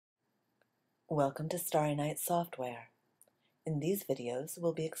Welcome to Starry Night software. In these videos,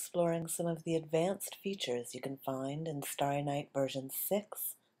 we'll be exploring some of the advanced features you can find in Starry Night version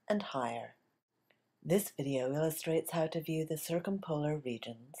 6 and higher. This video illustrates how to view the circumpolar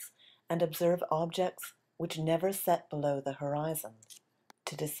regions and observe objects which never set below the horizon.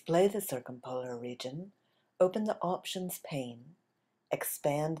 To display the circumpolar region, open the Options pane,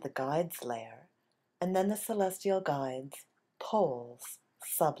 expand the Guides layer, and then the Celestial Guides Poles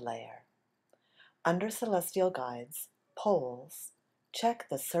sublayer. Under Celestial Guides, Poles, check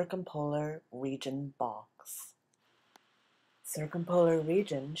the Circumpolar Region box. Circumpolar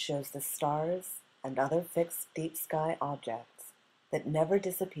Region shows the stars and other fixed deep sky objects that never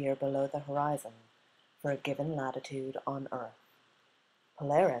disappear below the horizon for a given latitude on Earth.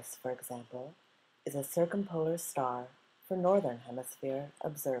 Polaris, for example, is a circumpolar star for Northern Hemisphere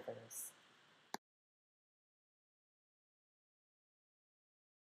observers.